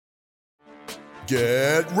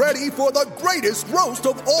Get ready for the greatest roast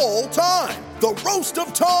of all time, the Roast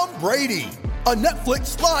of Tom Brady, a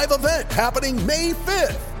Netflix live event happening May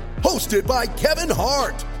 5th. Hosted by Kevin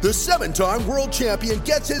Hart, the 7-time world champion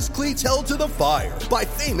gets his cleats held to the fire by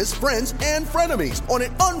famous friends and frenemies on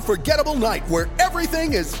an unforgettable night where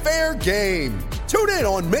everything is fair game. Tune in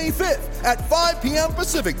on May 5th at 5 p.m.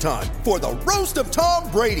 Pacific time for the Roast of Tom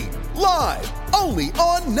Brady, live only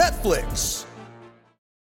on Netflix.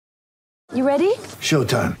 You ready?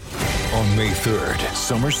 Showtime. On May 3rd,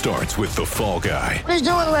 summer starts with The Fall Guy. Let's do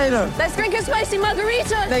it later. Let's drink a spicy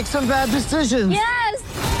margarita. Make some bad decisions. Yes!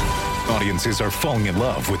 Audiences are falling in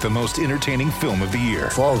love with the most entertaining film of the year.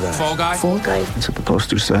 Fall Guy. Fall Guy? Fall guy. That's what the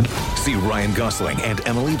poster said. See Ryan Gosling and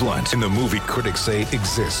Emily Blunt in the movie critics say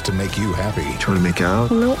exists to make you happy. Trying to make it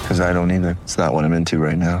out? Nope. Because I don't either. It's not what I'm into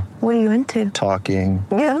right now. What are you into? Talking.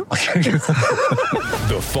 Yeah.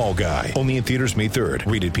 The Fall Guy. Only in theaters May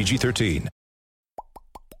 3rd. Rated PG-13.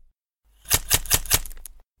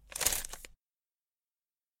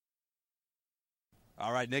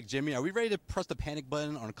 All right, Nick, Jimmy, are we ready to press the panic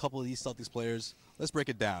button on a couple of these Celtics players? Let's break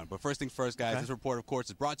it down. But first things first, guys, This report, of course,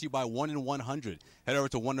 is brought to you by 1-in-100. Head over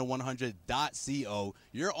to 1in100.co,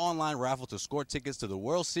 your online raffle to score tickets to the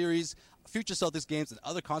World Series, future Celtics games, and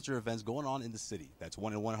other concert events going on in the city. That's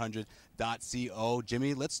 1in100.co.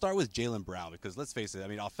 Jimmy, let's start with Jaylen Brown because let's face it, I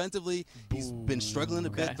mean, offensively, he's been struggling a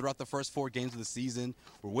bit throughout the first 4 games of the season.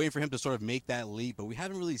 We're waiting for him to sort of make that leap, but we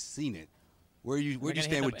haven't really seen it. Where do you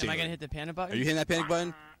stand with Jaylen? Am I going to hit the panic button? Are you hitting that panic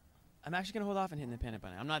button? I'm actually going to hold off on hitting the panic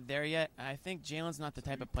button. I'm not there yet. I think Jaylen's not the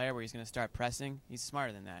type of player where he's going to start pressing. He's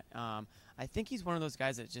smarter than that. I think he's one of those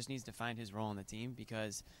guys that just needs to find his role on the team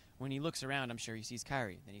because when he looks around, I'm sure he sees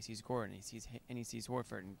Kyrie, then he sees Gordon, he sees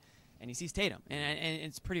Horford, and he sees Tatum. And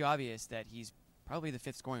it's pretty obvious that he's probably the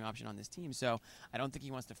 5th scoring option on this team. So I don't think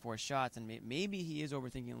he wants to force shots, and maybe he is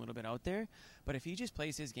overthinking a little bit out there. But if he just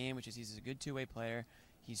plays his game, which is he's a good two-way player,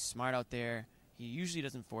 he's smart out there. He usually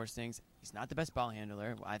doesn't force things. He's not the best ball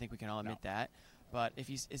handler. I think we can all admit that. But if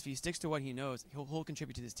he sticks to what he knows, he'll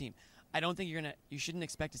contribute to this team. I don't think you shouldn't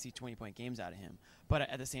expect to see 20-point games out of him. But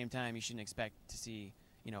at the same time, you shouldn't expect to see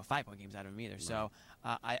 5-point games out of him either. Right. So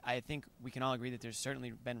I think we can all agree that there's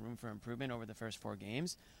certainly been room for improvement over the first 4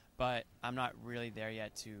 games. But I'm not really there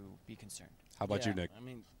yet to be concerned. How about you, Nick? I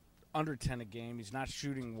mean, under 10 a game. He's not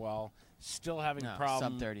shooting well. Still having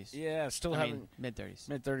problems. Sub-30s. Yeah, mid-30s.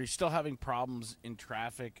 Mid-30s. Still having problems in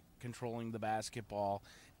traffic, controlling the basketball.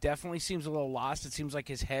 Definitely seems a little lost. It seems like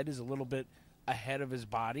his head is a little bit ahead of his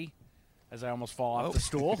body as I almost fall off the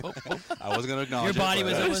stool. I wasn't going to acknowledge your body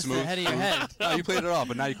was almost smooth. ahead of your head. No, you played it off,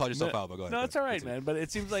 but now you called yourself out. But go ahead. No, it's all right, man. But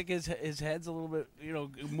it seems like his head's a little bit,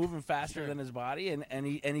 moving faster than his body, and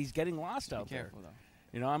he's getting lost out there. Careful,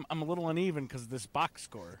 though. I'm a little uneven because of this box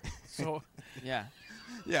score. So yeah.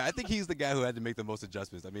 Yeah, I think he's the guy who had to make the most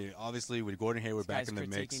adjustments. I mean, obviously with Gordon Hayward back in the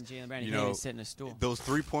mix, sit in a stool. Those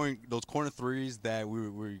corner threes that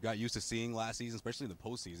we got used to seeing last season, especially in the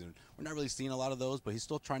postseason, we're not really seeing a lot of those. But he's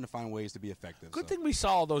still trying to find ways to be effective. Good thing we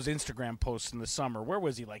saw all those Instagram posts in the summer. Where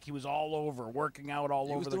was he? Like he was all over, working out all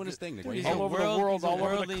over. He was doing his thing, Nick. All over the world, all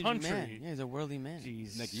over the country. Man. Yeah, he's a worldly man.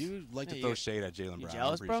 Jeez. Nick, you like to throw shade at Jaylen Brown. You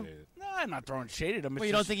jealous, I appreciate bro? it. No, I'm not throwing shade at him. Well,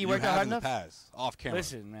 you don't think he worked out hard enough? In the past, off camera.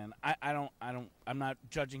 Listen, man, I'm not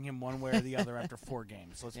judging him one way or the other after 4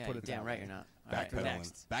 games. Let's put it damn that right way. you're not.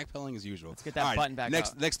 Backpedaling as usual. Let's get that button back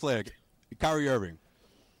up. Next player, Kyrie Irving.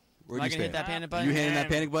 Am I going to hit that panic button? You hitting that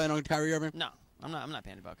panic button on Kyrie Irving? No, I'm not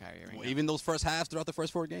panicked about Kyrie Irving. Well, even those first halves throughout the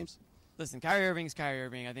first 4 games? Listen, Kyrie Irving's Kyrie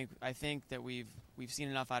Irving. I think that we've seen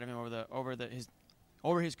enough out of him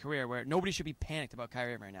over his career where nobody should be panicked about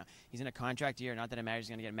Kyrie Irving right now. He's in a contract year. Not that it matters. He's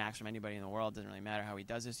going to get max from anybody in the world. Doesn't really matter how he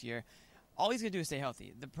does this year. All he's going to do is stay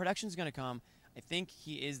healthy. The production's going to come. I think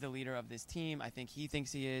he is the leader of this team. I think he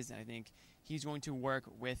thinks he is. And I think he's going to work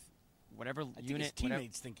with whatever unit,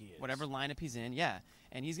 teammates think he is. Whatever lineup he's in, yeah.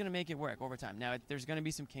 And he's going to make it work over time. Now, there's going to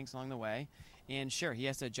be some kinks along the way. And sure, he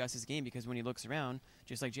has to adjust his game because when he looks around,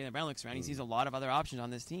 just like Jaylen Brown looks around, he sees a lot of other options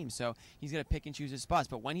on this team. So he's going to pick and choose his spots.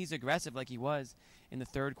 But when he's aggressive like he was in the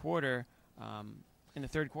third quarter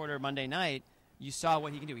Monday night, you saw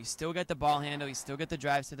what he can do. He still got the ball handle. He still got the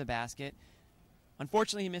drives to the basket.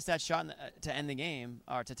 Unfortunately, he missed that shot to end the game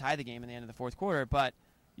or to tie the game in the end of the fourth quarter. But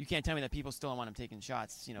you can't tell me that people still don't want him taking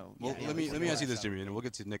shots. Well, let me ask you this, Jimmy, and we'll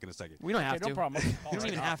get to Nick in a second. We don't have to. No problem. We don't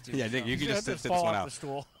even have to. Yeah, Nick, you can just sit this one out. The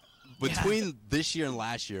stool. Between this year and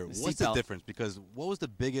last year, what's the difference? Because what was the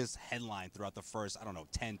biggest headline throughout the first,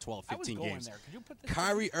 10, 12, 15 games? There. Could you put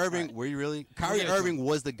Kyrie Irving, were you really? Kyrie Irving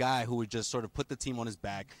was the guy who would just sort of put the team on his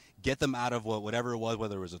back, get them out of whatever it was,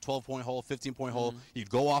 whether it was a 12-point hole, 15-point hole. He'd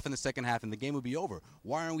go off in the second half, and the game would be over.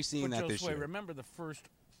 Why aren't we seeing that this year? Remember the first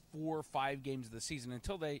 4 or 5 games of the season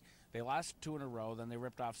until they lost 2 in a row, then they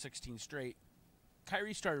ripped off 16 straight.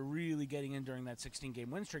 Kyrie started really getting in during that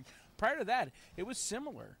 16-game win streak. Prior to that, it was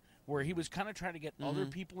similar, where he was kind of trying to get other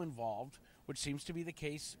people involved, which seems to be the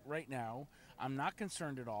case right now. I'm not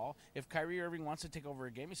concerned at all. If Kyrie Irving wants to take over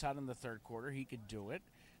a game, he saw it in the third quarter, he could do it.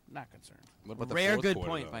 Not concerned. What about the Rare fourth good quarter,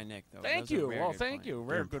 point though? by Nick, though. Thank you. Well, thank you.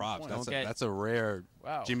 Rare good props. point. That's a rare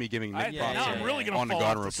Jimmy giving Nick props now I'm really gonna on the fall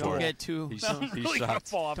Garden off the Report. Don't get too. He's really gonna shocked.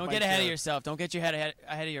 fall off Don't my get ahead of chair. yourself. Don't get your head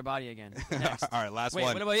ahead of your body again. Next. All right, last Wait,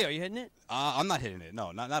 one. what about you? Are you hitting it? I'm not hitting it.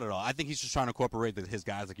 No, not at all. I think he's just trying to incorporate his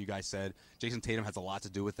guys, like you guys said. Jason Tatum has a lot to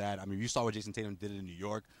do with that. I mean, you saw what Jason Tatum did in New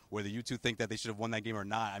York. Whether you two think that they should have won that game or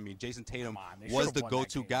not, I mean, Jason Tatum they was should've the won that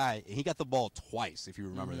go-to game. guy, and he got the ball twice, if you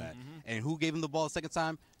remember that. And who gave him the ball the second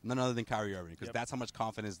time? None other than Kyrie Irving, because that's how much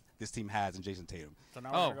confidence this team has in Jason Tatum. So now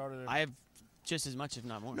Oh, we're gonna go to the I have just as much, if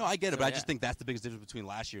not more. No, I get it, So, but I yeah. just think that's the biggest difference between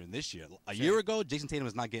last year and this year. A year ago, Jason Tatum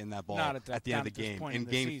is not getting that ball Not at at the not end of at the this game, point in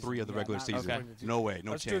the Game season. 3 of the Yeah, regular not at this season. point in the season. No way,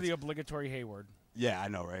 no Let's chance. do the obligatory Hayward. Yeah, I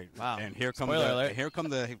know, right? Wow. And here come Spoiler alert. here come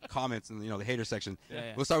the comments and the hater section.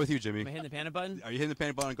 Yeah. We'll start with you, Jimmy. Am I hitting the panic button? Are you hitting the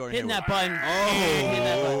panic button? Going Hitting that button. Hitting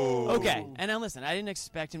that button. Okay. And now listen, I didn't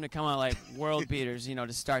expect him to come out like world beaters,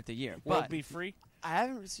 to start the year. Will But it be free? I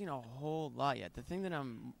haven't seen a whole lot yet. The thing that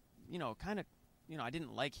I'm, kind of, I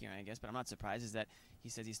didn't like hearing, I guess, but I'm not surprised, is that he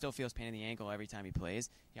says he still feels pain in the ankle every time he plays.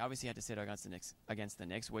 He obviously had to sit against the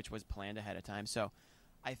Knicks, which was planned ahead of time. So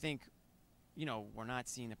I think, we're not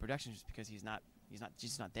seeing the production just because he's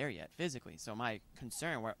just not there yet physically. So my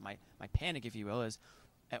concern, my panic, if you will, is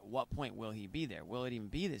at what point will he be there? Will it even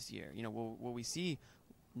be this year? Will we see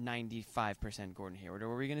 95% Gordon Hayward,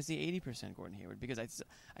 or are we going to see 80% Gordon Hayward? Because I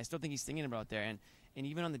still think he's thinking about there. And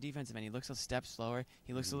even on the defensive end, he looks a step slower.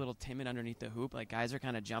 He looks a little timid underneath the hoop. Like, guys are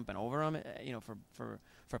kind of jumping over him,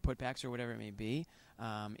 for putbacks or whatever it may be.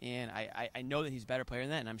 And I know that he's a better player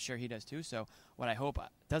than that, and I'm sure he does too. So what I hope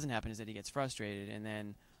doesn't happen is that he gets frustrated and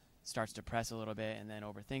then starts to press a little bit and then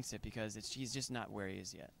overthinks it, because he's just not where he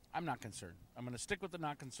is yet. I'm not concerned. I'm going to stick with the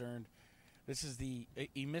not concerned. This is he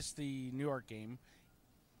missed the New York game.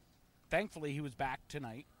 Thankfully, he was back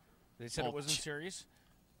tonight. They said it wasn't serious.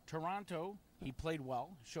 Toronto, he played well,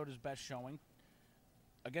 showed his best showing.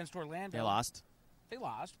 Against Orlando, They lost. They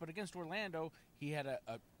lost, but against Orlando, he had a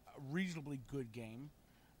reasonably good game,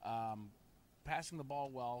 passing the ball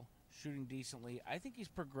well, shooting decently. I think he's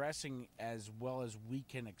progressing as well as we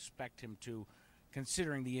can expect him to,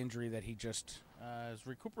 considering the injury that he just is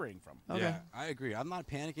recuperating from. Okay. Yeah, I agree. I'm not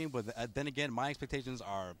panicking, but then again, my expectations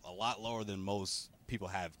are a lot lower than most people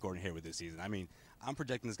have Gordon Hayward this season. I mean, I'm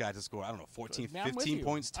projecting this guy to score, 14, I'm with 15 you.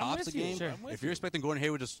 points I'm tops with a you. game. Sure. I'm with If you're you. expecting Gordon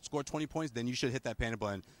Hayward to score 20 points, then you should hit that panic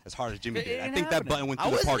button as hard as Jimmy It did. I ain't think that happening. button went I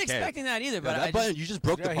through the wasn't parquet. expecting that either, but that I button, just, you just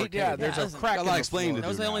broke the parquet. there's Yeah, a listen, crack. got a in lot the explaining floor. to that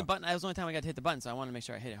was do the only now. button. That was the only time I got to hit the button, so I want to make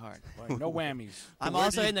sure I hit it hard. Like, no whammies. I'm where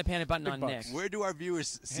also do you- hitting the panic button on Big Nick. bucks. Where do our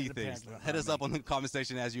viewers see the things? panic Hit us button. up on the comment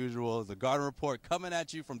section as usual. The Garden Report coming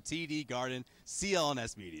at you from TD Garden,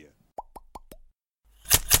 CLNS Media.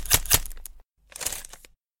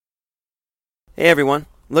 Hey everyone,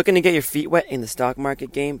 looking to get your feet wet in the stock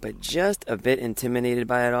market game, but just a bit intimidated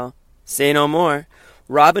by it all? Say no more.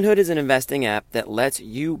 Robinhood is an investing app that lets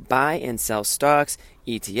you buy and sell stocks,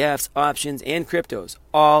 ETFs, options, and cryptos,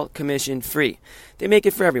 all commission free. They make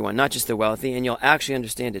it for everyone, not just the wealthy, and you'll actually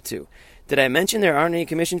understand it too. Did I mention there aren't any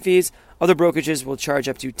commission fees? Other brokerages will charge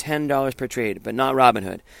up to $10 per trade, but not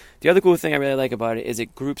Robinhood. The other cool thing I really like about it is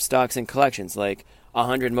it groups stocks in collections, like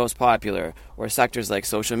 100 most popular, or sectors like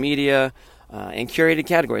social media, and curated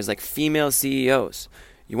categories like female CEOs.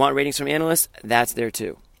 You want ratings from analysts? That's there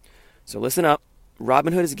too. So listen up.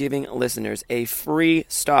 Robinhood is giving listeners a free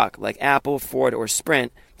stock like Apple, Ford, or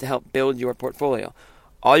Sprint to help build your portfolio.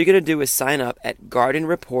 All you got to do is sign up at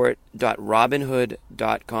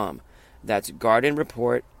gardenreport.robinhood.com. That's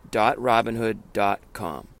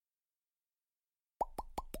gardenreport.robinhood.com.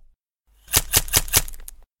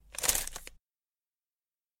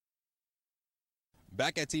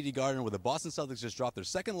 Back at TD Garden, where the Boston Celtics just dropped their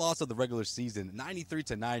second loss of the regular season,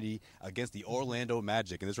 93-90 against the Orlando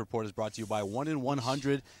Magic. And this report is brought to you by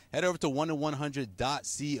 1-in-100. Head over to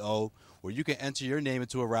 1-in-100.co, where you can enter your name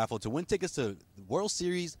into a raffle to win tickets to World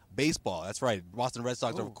Series baseball. That's right. Boston Red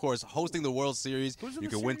Sox are, of course, hosting the World Series. Who's in You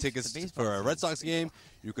the can win series? tickets The baseball for a series. Red Sox game.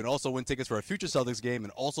 You can also win tickets for a future Celtics game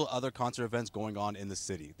and also other concert events going on in the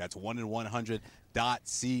city. That's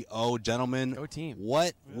 1-in-100.co. Gentlemen, Go team.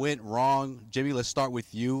 what went wrong? Jimmy, let's start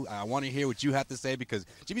with you. I want to hear what you have to say because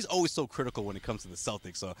Jimmy's always so critical when it comes to the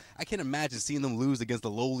Celtics. So I can't imagine seeing them lose against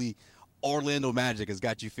the lowly Orlando Magic has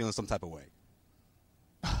got you feeling some type of way.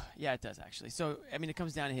 Yeah, it does actually. So I mean, it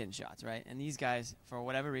comes down to hitting shots, right? And these guys, for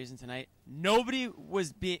whatever reason tonight, nobody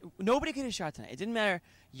could hit a shot tonight. It didn't matter,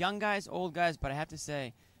 young guys, old guys, but I have to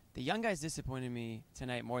say, the young guys disappointed me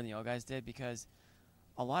tonight more than the old guys did because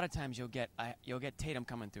a lot of times you'll get Tatum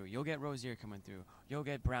coming through, you'll get Rozier coming through, you'll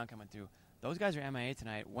get Brown coming through. Those guys are MIA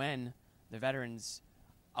tonight when the veterans.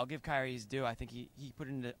 I'll give Kyrie his due. I think he put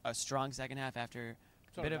in a strong second half after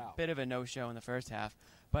a bit of a no-show in the first half.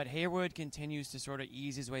 But Hayward continues to sort of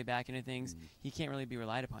ease his way back into things. He can't really be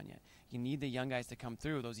relied upon yet. You need the young guys to come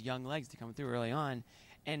through, those young legs to come through early on,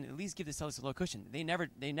 and at least give the Celtics a little cushion. They never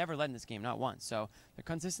led in this game, not once. So they're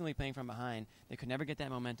consistently playing from behind. They could never get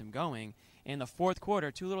that momentum going. In the fourth quarter,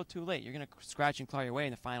 too little, too late. You're going to scratch and claw your way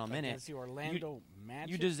in the final minute. Against the Orlando Magic.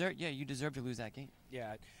 You deserve to lose that game.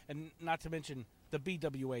 Yeah, and not to mention the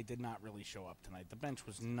BWA did not really show up tonight. The bench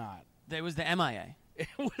was not. It was the MIA. It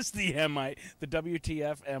was the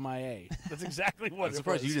WTF MIA. That's exactly what it was. I'm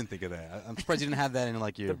surprised you didn't think of that. I'm surprised you didn't have that in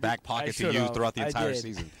like your back pocket to use throughout the entire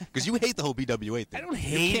season. Because you hate the whole BWA thing. I don't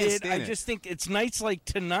hate it. I just think it's nights like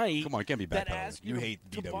tonight. Come on, it can't be bad. That ask you hate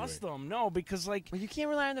to BWA. bust them. No, because like. Well, you can't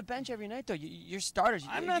rely on the bench every night though. Your starters.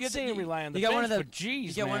 I'm not saying rely on the bench, but geez,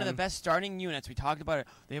 you get one of the best starting units. We talked about it.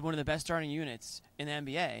 They have one of the best starting units in the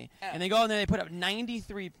NBA, and they go in there. They put up 90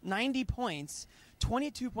 points,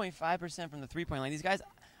 22.5% from the three-point line. These guys.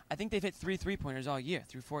 I think they've hit 3 3-pointers all year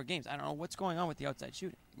through 4 games. I don't know what's going on with the outside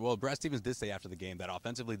shooting. Well, Brad Stevens did say after the game that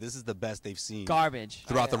offensively this is the best they've seen. Garbage.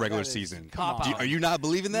 Throughout the regular season. Are you not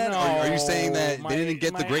believing that? No, are you saying that they didn't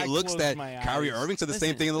get the great looks that Kyrie Irving said the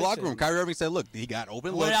same thing in the locker room? Kyrie Irving said, look, he got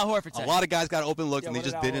open looks. What did Al Horford say? A lot of guys got open looks, and they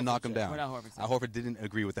just didn't knock him down. What did Al Horford say? Al Horford didn't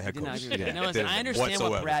agree with the head coach. I understand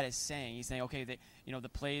what Brad is saying. He's saying, okay, the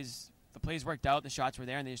plays worked out, the shots were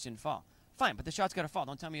there, and they just didn't fall. Fine, but the shot's got to fall.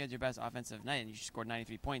 Don't tell me you had your best offensive night and you scored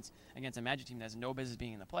 93 points against a Magic team that has no business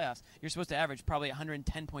being in the playoffs. You're supposed to average probably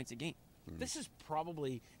 110 points a game. This is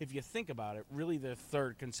probably, if you think about it, really their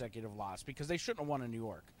third consecutive loss because they shouldn't have won in New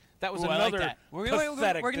York. That was another like we're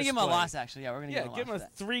going to give them a loss, actually. Yeah, we're going to give them a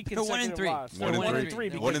 3 consecutive 1-3. They're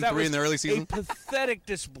 1-3. 1-3 in the early season. A pathetic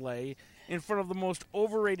display in front of the most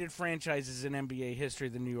overrated franchises in NBA history,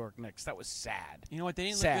 the New York Knicks. That was sad. You know what? They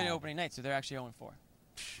didn't look good opening night, so they're actually 0-4.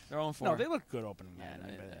 They're 0-4. No, they look good opening night.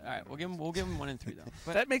 All right, we'll give them 1-3 though.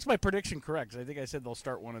 But that makes my prediction correct. I think I said they'll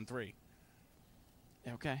start 1-3.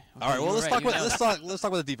 Okay. All right. Well, let's talk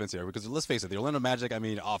about the defense here because let's face it, the Orlando Magic. I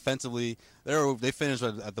mean, offensively, they finished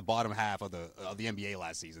at the bottom half of the NBA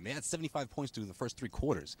last season. They had 75 points through the first 3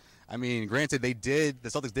 quarters. I mean, granted, the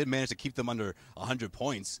Celtics did manage to keep them under 100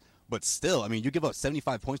 points, but still, I mean, you give up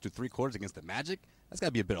 75 points through 3 quarters against the Magic. That's got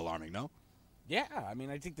to be a bit alarming, no? Yeah, I mean,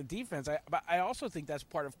 I think the defense, but I also think that's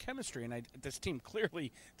part of chemistry, and this team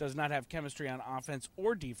clearly does not have chemistry on offense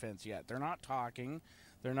or defense yet. They're not talking.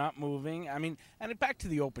 They're not moving. I mean, and back to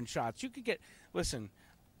the open shots. You could get, listen,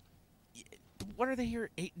 what are they here?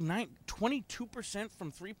 22%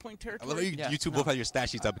 from 3-point territory? I love how you two both have your stat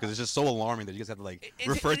sheets up because it's just so alarming that you guys have to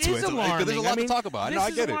refer to it. Alarming. There's a lot to talk about. This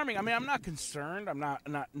I get is alarming. I mean, I'm not concerned. I'm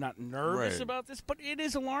not nervous about this, but it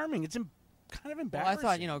is alarming. It's kind of embarrassing.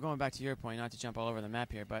 Well, I thought, going back to your point, not to jump all over the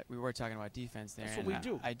map here, but we were talking about defense there. That's what we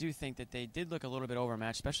do. I do think that they did look a little bit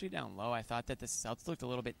overmatched, especially down low. I thought that the Celtics looked a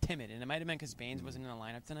little bit timid, and it might have been because Baines wasn't in the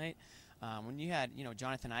lineup tonight. When you had,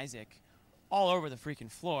 Jonathan Isaac all over the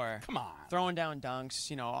freaking floor. Come on. Throwing down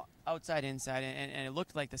dunks, outside, inside, and it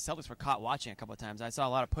looked like the Celtics were caught watching a couple of times. I saw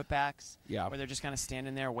a lot of putbacks where they're just kind of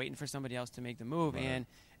standing there waiting for somebody else to make the move, and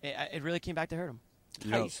it really came back to hurt them.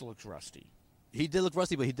 Tice looks rusty. He did look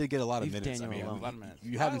rusty, but he did get a lot of minutes. Daniel I mean,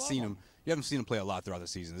 you haven't seen him. You haven't seen him play a lot throughout the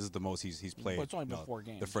season. This is the most he's played. Well, it's only been 4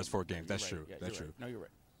 games. The first 4 games. That's true. Yeah, That's true. No, you're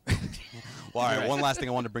right. Well, all right. One last thing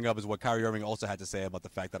I wanted to bring up is what Kyrie Irving also had to say about the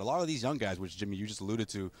fact that a lot of these young guys, which Jimmy you just alluded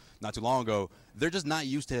to not too long ago, they're just not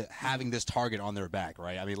used to having this target on their back,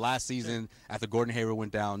 right? I mean, last season after Gordon Hayward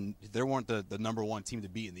went down, they weren't the number 1 team to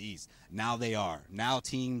beat in the East. Now they are. Now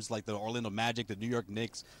teams like the Orlando Magic, the New York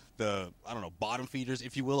Knicks, the bottom feeders,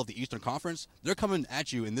 if you will, of the Eastern Conference, they're coming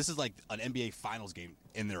at you, and this is like an NBA Finals game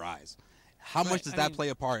in their eyes. How much does that play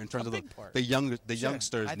a part in terms of the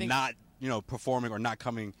youngsters not performing or not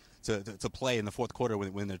coming to play in the fourth quarter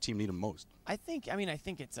when their team need them most? I think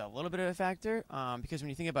it's a little bit of a factor because when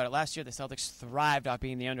you think about it, last year the Celtics thrived off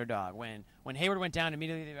being the underdog. When Hayward went down,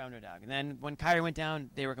 immediately they were underdog, and then when Kyrie went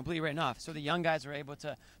down, they were completely written off. So the young guys were able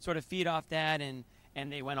to sort of feed off that, and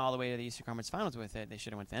they went all the way to the Eastern Conference Finals with it. They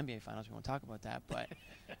should have went to the NBA Finals. We won't talk about that, but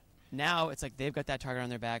now it's like they've got that target on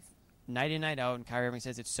their back night in, night out, and Kyrie Irving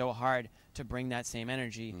says it's so hard to bring that same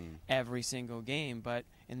energy every single game. But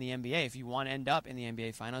in the NBA, if you want to end up in the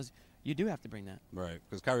NBA Finals, you do have to bring that. Right,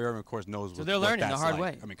 because Kyrie Irving, of course, knows so they're learning the hard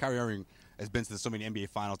way. I mean, Kyrie Irving, has been to so many NBA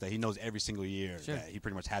Finals that he knows every single year Sure. that he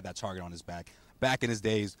pretty much had that target on his back. Back in his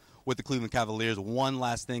days with the Cleveland Cavaliers. One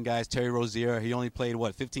last thing, guys. Terry Rozier, he only played,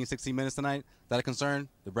 15, 16 minutes tonight? Is that a concern?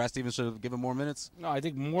 Did Brad Stevens should have given more minutes? No, I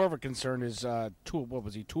think more of a concern is 2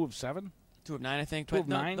 of 7? 2 of 9, I think. 2 of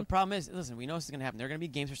 9? The problem is, listen, we know this is going to happen. There are going to be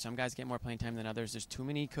games where some guys get more playing time than others. There's too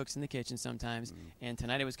many cooks in the kitchen sometimes, and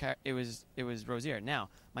tonight it was Rozier. Now,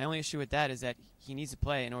 my only issue with that is that he needs to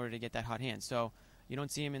play in order to get that hot hand. So you don't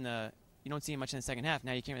see him much in the second half.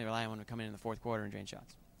 Now you can't really rely on him to come in the fourth quarter and drain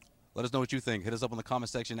shots. Let us know what you think. Hit us up in the comment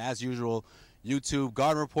section. As usual, YouTube,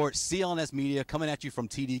 Garden Report, CLNS Media, coming at you from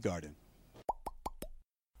TD Garden.